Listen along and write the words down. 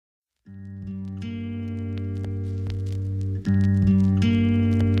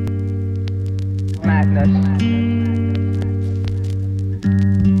I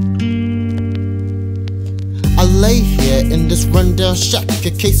lay here in this rundown shack, a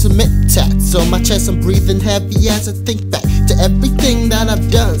case of mint tats on my chest. I'm breathing heavy as I think back to everything that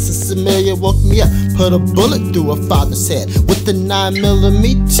I've done since Amelia woke me up. Put a bullet through her father's head with a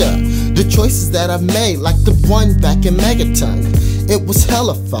 9mm. The choices that I've made, like the one back in Megaton, it was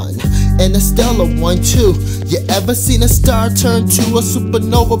hella fun, and a stellar one too. You ever seen a star turn to a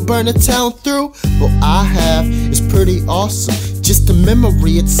supernova, burn a town through? Well, I have. It's pretty awesome. Just the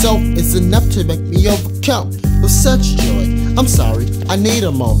memory itself is enough to make me overcome with such joy. I'm sorry, I need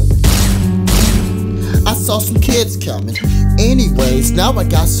a moment. I saw some kids coming. Anyways, now I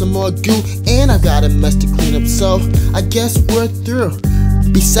got some more goo, and I got a mess to clean up, so I guess we're through.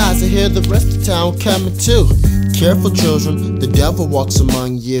 Besides, I hear the rest of town coming too. Careful, children, the devil walks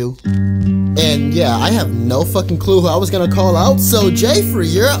among you. And yeah, I have no fucking clue who I was gonna call out, so Jeffrey,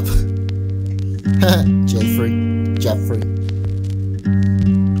 you're up. Jeffrey.